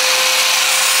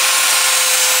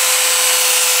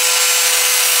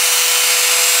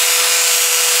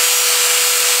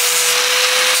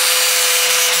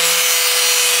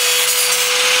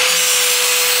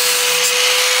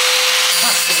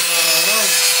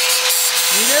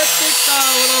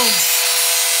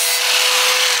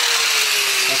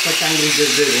 That's what Tango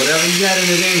just did. Whatever he had in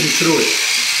his hand, he threw it.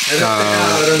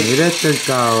 Mira este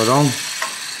cabrón.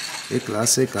 Qué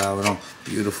clase cabrón.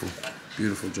 Beautiful.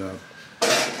 Beautiful job.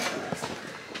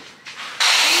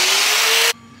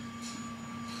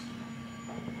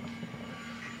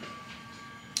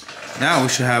 Now we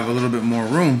should have a little bit more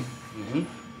room. Mm-hmm.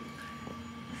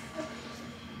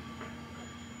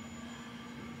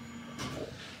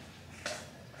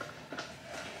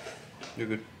 You're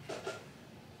good.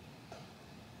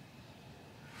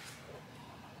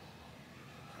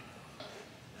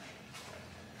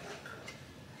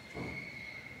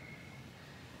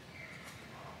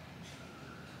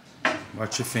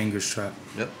 Watch your fingers, Trap.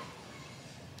 Yep.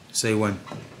 Say when.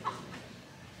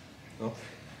 Oh.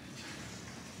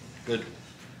 Good.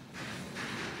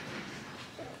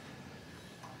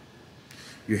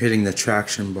 You're hitting the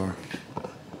traction bar.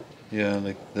 Yeah,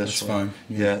 like this. That's one. fine.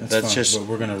 Yeah, that's fine. just. But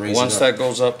we're gonna raise once it up. that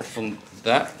goes up from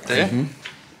that there.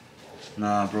 Mm-hmm.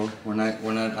 Nah, bro. We're not.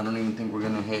 I don't even think we're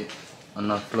gonna hit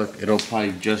enough. Look, it'll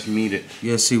probably just meet it.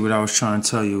 Yeah. See, what I was trying to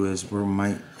tell you is we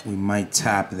might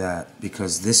tap that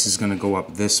because this is gonna go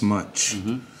up this much.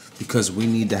 Mm-hmm. Because we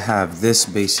need to have this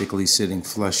basically sitting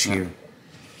flush here.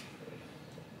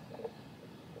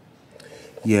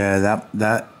 Yeah,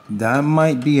 that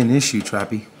might be an issue,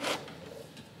 Trappy.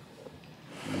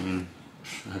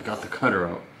 I got the cutter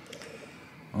out.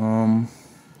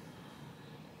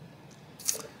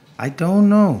 I don't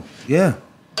know. Yeah.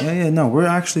 No,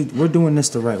 we're doing this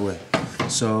the right way.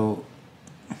 So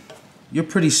you're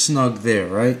pretty snug there,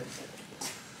 right?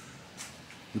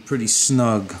 You're pretty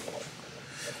snug.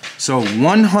 So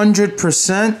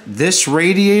 100%, this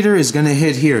radiator is gonna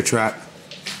hit here, Trap.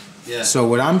 Yeah. So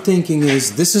what I'm thinking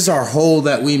is, this is our hole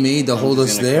that we made to hold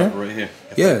us there. Cut right here.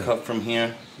 If Yeah. I cut from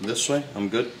here this way, I'm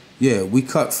good. Yeah, we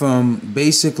cut from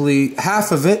basically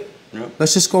half of it. Yep.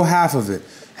 Let's just go half of it.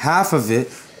 Half of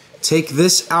it. Take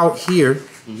this out here.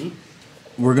 Mm-hmm.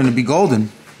 We're gonna be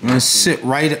golden. We're gonna sit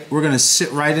right. We're gonna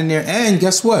sit right in there. And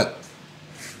guess what?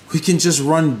 We can just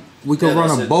run. We can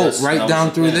run a bolt right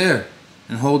down through there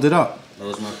and hold it up. That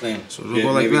was my plan. So it'll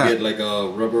go like maybe that. get like a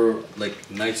rubber,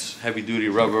 like nice heavy duty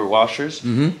rubber washers.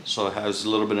 Mm-hmm. So it has a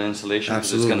little bit of insulation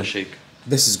because it's Absolutely. gonna shake.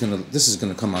 This is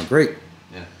gonna come out great.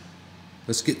 Yeah.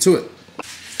 Let's get to it.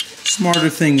 Smarter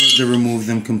thing was to remove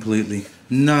them completely.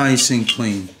 Nice and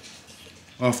clean.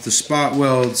 Off the spot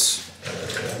welds.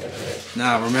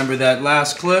 Now remember that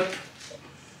last clip?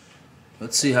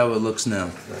 Let's see how it looks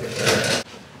now.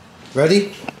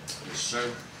 Ready? Yes,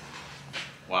 sir.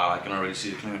 Wow, I can already see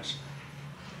the clearance.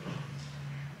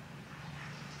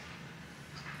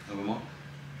 A little more.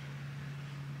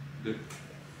 Good.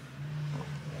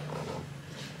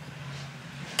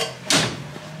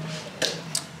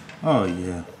 Oh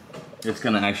yeah. It's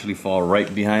gonna actually fall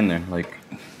right behind there, like.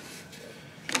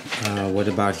 What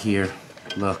about here?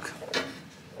 Look.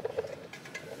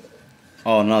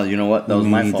 Oh no! You know what? That was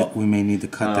my fault. We may need to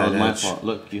cut that was my edge. fault.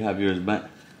 Look, you have yours bent,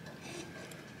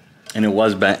 and it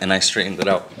was bent, and I straightened it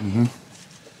out. Mm-hmm.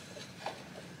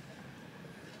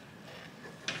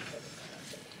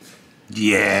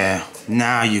 Yeah.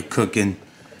 Now you're cooking.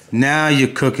 Now you're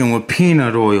cooking with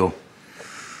peanut oil.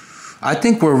 I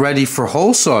think we're ready for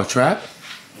hole saw, Trap.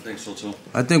 I think so too.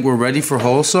 I think we're ready for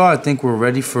hole saw. I think we're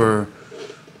ready for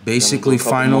basically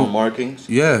final markings.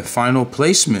 Yeah, final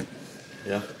placement.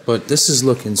 Yeah. But this is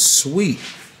looking sweet.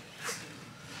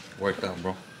 Worked out,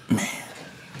 bro. Man,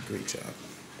 great job.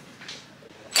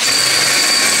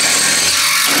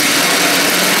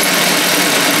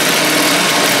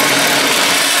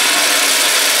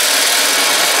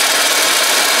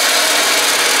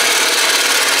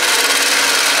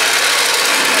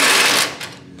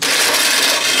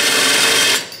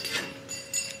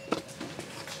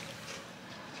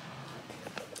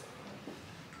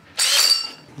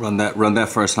 Run that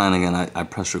first line again. I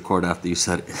pressed record after you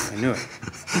said it. I knew it.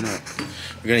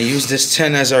 We're gonna use this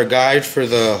 10 as our guide for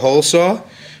the hole saw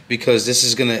because this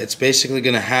is it's basically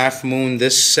gonna half moon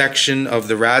this section of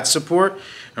the rad support,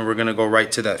 and we're gonna go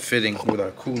right to that fitting with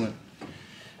our coolant.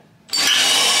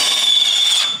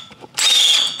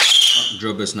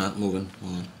 Drill bit's not moving.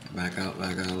 Hold on. Back out a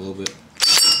little bit.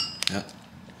 Yeah.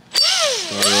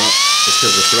 Start it up. It's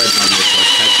because the thread's on there, so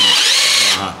it's catching it.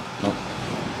 Nope.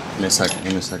 Give me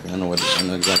a second. I know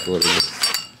exactly what it is.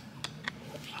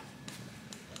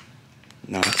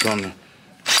 No, it's on there.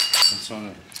 It's on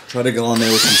there. Try to go on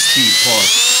there with some speed.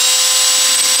 Pause.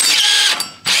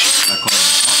 There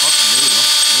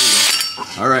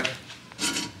you go. All right.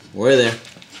 We're there.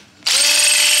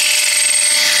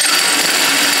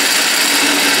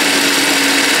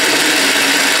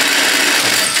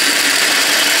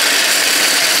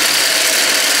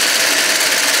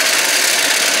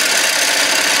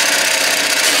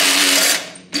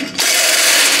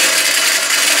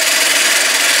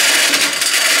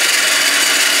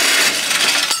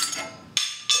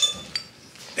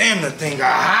 Damn, the thing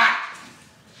got hot.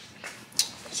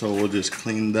 So we'll just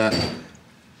clean that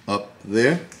up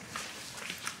there.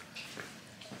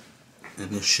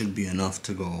 And this should be enough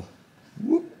to go.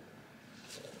 Whoop.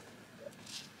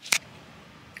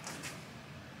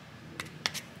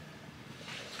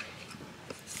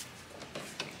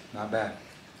 Not bad.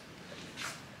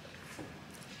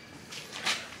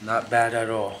 Not bad at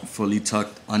all. Fully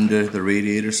tucked under the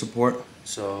radiator support.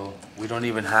 So we don't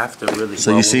even have to really.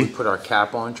 So you see, when we put our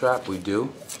cap on, Trap, we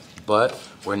do, but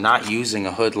we're not using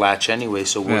a hood latch anyway.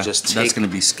 So we'll just take. That's gonna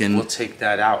be skin. We'll take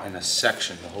that out in a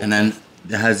section. The whole and then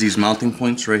it has these mounting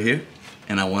points right here,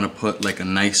 and I want to put like a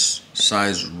nice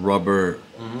size rubber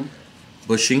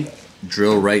bushing.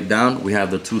 Drill right down. We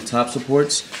have the two top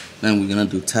supports. Then we're gonna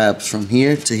do tabs from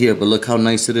here to here. But look how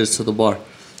nice it is to the bar.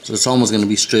 So it's almost gonna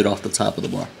be straight off the top of the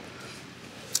bar.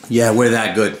 Yeah, we're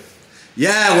that good.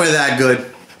 Yeah, we're that good.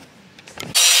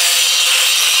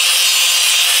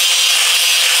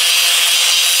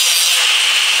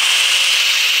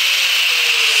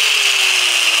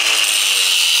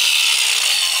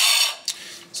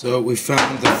 So we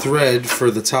found the thread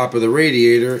for the top of the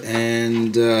radiator,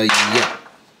 and yeah,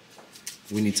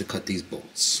 we need to cut these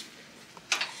bolts.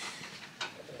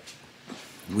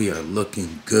 We are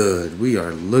looking good. We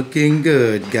are looking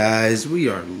good, guys. We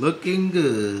are looking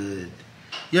good.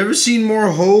 You ever seen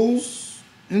more holes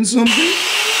in something?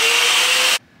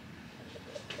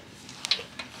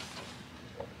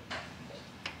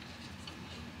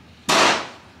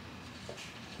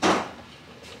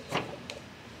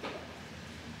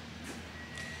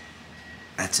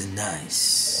 That's a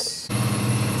nice.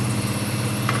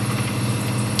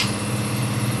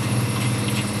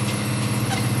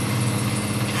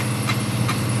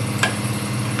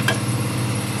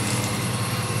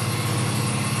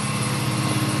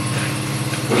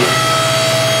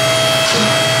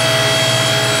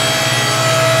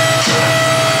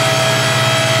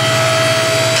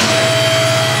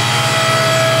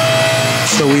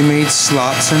 So we made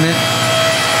slots in it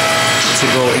to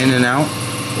go in and out,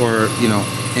 or you know,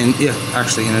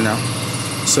 actually in and out.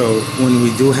 So when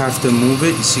we do have to move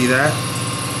it, you see that?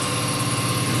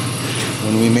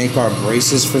 When we make our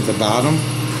braces for the bottom,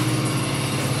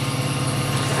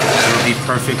 it'll be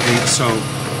perfectly, so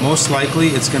Most likely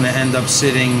it's going to end up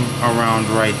sitting around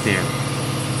right there.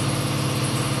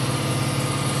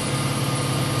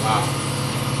 Wow.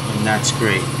 And that's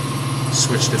great.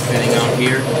 Switch the fitting out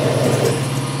here.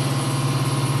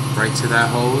 Right to that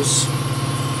hose.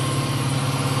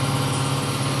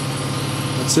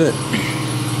 That's it.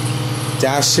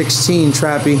 Dash 16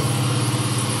 Trappy.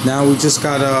 Now we just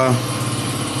gotta...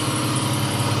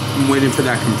 I'm waiting for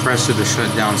that compressor to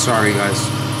shut down. Sorry guys.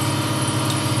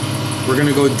 We're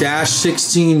gonna go dash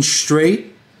 16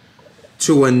 straight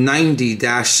to a 90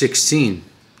 dash 16.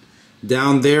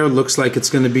 Down there looks like it's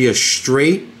gonna be a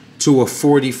straight to a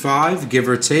 45, give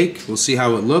or take. We'll see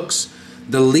how it looks.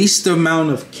 The least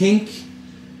amount of kink,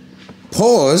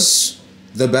 pause,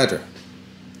 the better.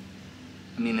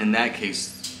 I mean, in that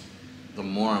case, the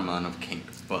more amount of kink,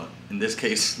 but in this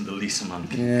case, the least amount of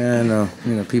kink. Yeah, I know.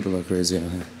 You know, people are crazy out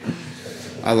here.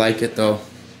 I like it though.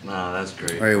 Nah, that's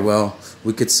great. Very well.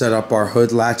 We could set up our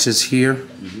hood latches here.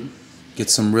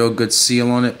 Get some real good seal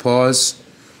on it, pause.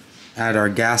 Add our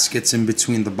gaskets in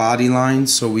between the body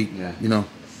lines so we, you know,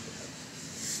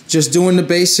 just doing the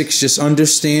basics, just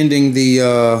understanding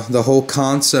the whole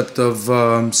concept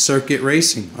of circuit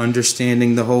racing,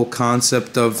 understanding the whole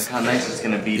concept of... Like how nice it's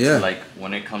going to be to, like,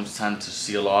 when it comes time to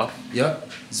seal off. Yep,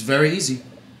 it's very easy.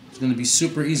 It's going to be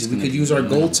super easy. We could use our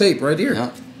gold tape right here.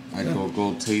 Yeah, I go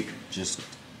gold tape, just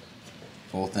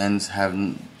both ends have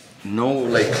no,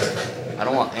 like, I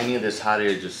don't want any of this hot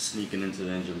air just sneaking into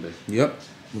the engine bay. Yep,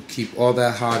 we'll keep all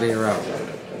that hot air out.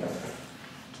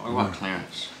 Talk about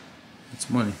clearance. It's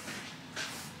money.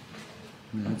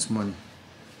 It's money.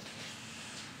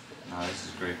 Nah, this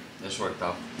is great. This worked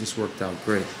out. This worked out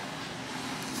great.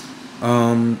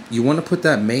 You want to put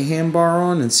that Mayhem bar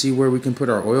on and see where we can put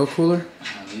our oil cooler?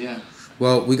 Yeah.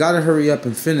 Well, we got to hurry up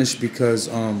and finish because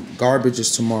garbage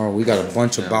is tomorrow. We got a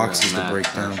bunch of boxes to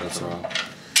break down. So.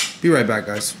 Be right back,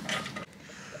 guys.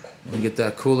 Let me get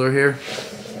that cooler here.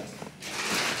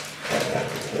 I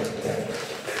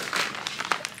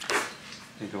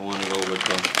think I want to go with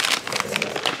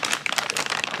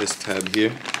this tab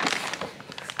here,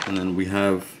 and then we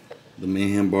have the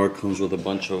Mayhem bar comes with a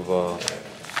bunch of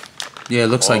yeah, it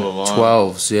looks like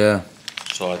 12s. Yeah.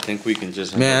 So I think we can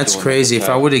just... Man, that's crazy. If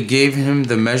I would have gave him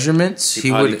the measurements,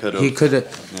 he could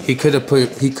have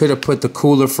put the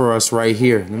cooler for us right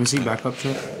here. Let me see, back up,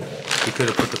 Chip. He could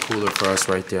have put the cooler for us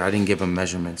right there. I didn't give him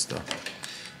measurements though.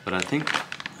 But I think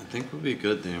we'll be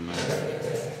good there, man.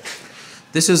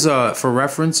 This is for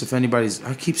reference. If anybody's,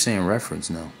 I keep saying reference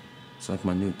now. It's like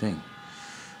my new thing.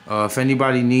 If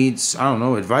anybody needs, I don't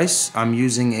know, advice, I'm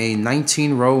using a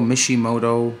 19-row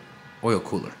Mishimoto oil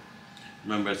cooler.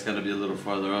 Remember, it's got to be a little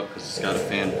farther up because it's got a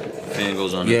fan. The fan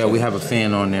goes on. Yeah, we have a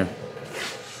fan on there.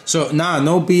 So, nah,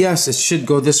 no BS. It should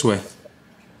go this way.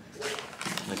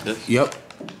 Like this? Yep.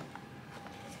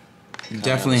 You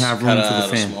definitely have room for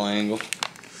the fan. A small angle.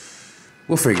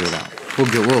 We'll figure it out.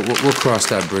 We'll cross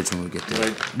that bridge when we get there.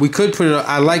 Right. We could put it.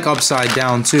 I like upside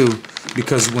down too,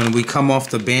 because when we come off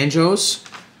the banjos,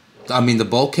 I mean the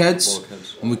bulkheads.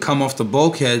 When we come off the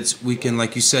bulkheads, we can,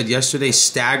 like you said yesterday,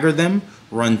 stagger them.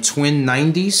 Run twin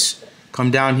 90s,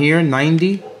 come down here,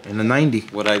 90 and a 90.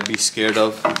 What I'd be scared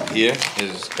of here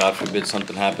is, God forbid,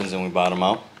 something happens and we bottom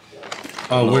out.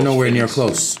 Oh, we're nowhere near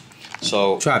close.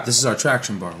 So Trap, this is our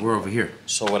traction bar. We're over here.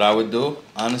 So what I would do,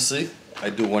 honestly,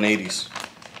 I'd do 180s.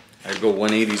 I'd go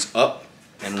 180s up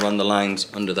and run the lines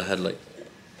under the headlight,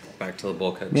 back to the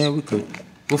bulkheads. Yeah, we could.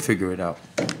 We'll figure it out.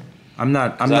 I don't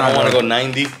want to go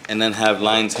 90 and then have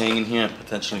lines hanging here and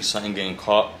potentially something getting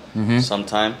caught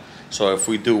sometime. So if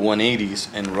we do 180s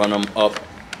and run them up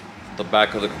the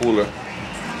back of the cooler,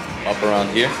 up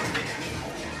around here,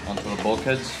 onto the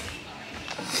bulkheads.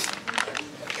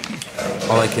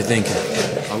 I like your thinking.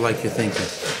 I like your thinking.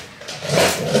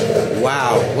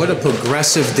 Wow, what a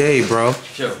progressive day, bro.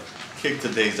 Yo, kick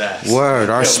today's ass. Word,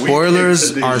 our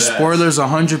spoilers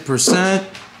 100%.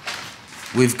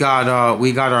 We got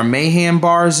our Mayhem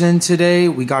bars in today.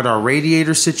 We got our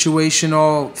radiator situation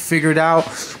all figured out.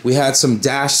 We had some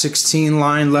dash 16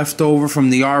 line left over from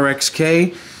the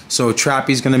RXK. So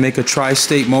Trappy's gonna make a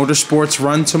Tri-State Motorsports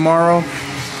run tomorrow.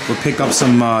 We'll pick up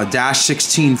some dash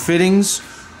 16 fittings.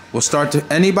 We'll start to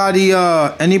anybody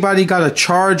got a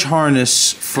charge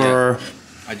harness for? Yeah.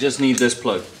 I just need this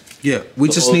plug. Yeah, we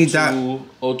just need that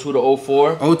 02 to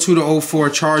 04. 02 to 04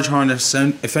 charge harness.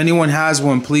 And if anyone has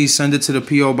one, please send it to the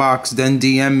P.O. Box, then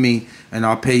DM me, and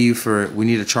I'll pay you for it. We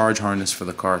need a charge harness for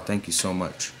the car. Thank you so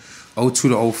much. 02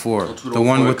 to 04. The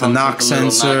one with the knock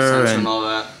sensor and all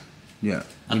that. Yeah.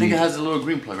 I think it has a little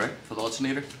green plug, right? For the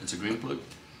alternator? It's a green plug?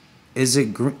 Is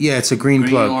it green? Yeah, it's a green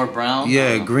plug. Green or brown?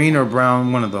 Yeah, green or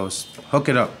brown, one of those. Hook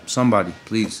it up, somebody,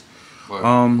 please. Or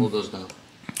hold those down.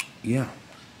 Yeah.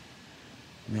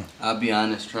 I'll be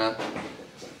honest, Trap.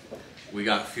 We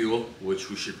got fuel, which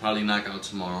we should probably knock out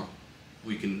tomorrow.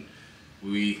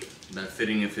 That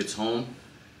fitting if it's home.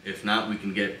 If not, we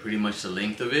can get pretty much the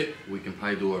length of it. We can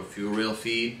probably do our fuel rail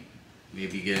feed.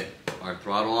 Maybe get our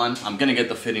throttle on. I'm gonna get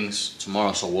the fittings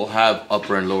tomorrow, so we'll have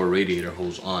upper and lower radiator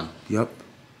hose on. Yep.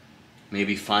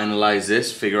 Maybe finalize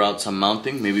this, figure out some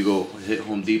mounting. Maybe go hit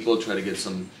Home Depot, try to get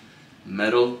some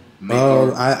metal.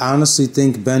 I honestly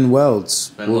think Ben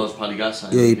Welds. Welds probably got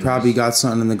something. Yeah, he probably got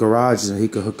something in the garage that he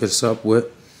could hook us up with.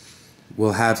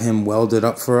 We'll have him weld it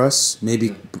up for us.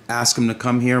 Maybe ask him to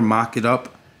come here, mock it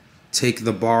up, take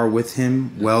the bar with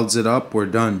him, welds it up. We're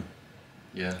done.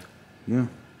 Yeah. Yeah.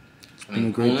 It's been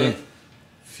a great day.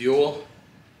 Fuel.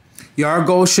 Yeah, our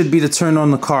goal should be to turn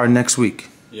on the car next week.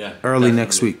 Yeah. Early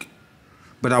next week.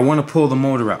 But I want to pull the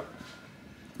motor out.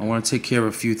 I want to take care of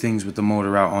a few things with the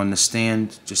motor out on the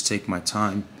stand. Just take my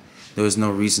time. There was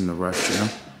no reason to rush, you know?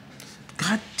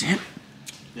 God damn.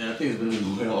 Yeah, I think it's been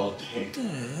in the way all day. What the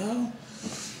hell?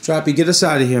 Trappy, get us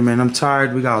out of here, man. I'm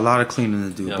tired. We got a lot of cleaning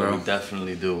to do, bro. Yeah, we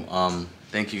definitely do.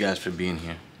 Thank you guys for being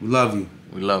here. We love you.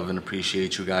 We love and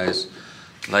appreciate you guys.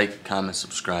 Like, comment,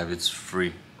 subscribe. It's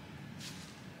free.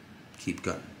 Keep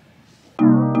going.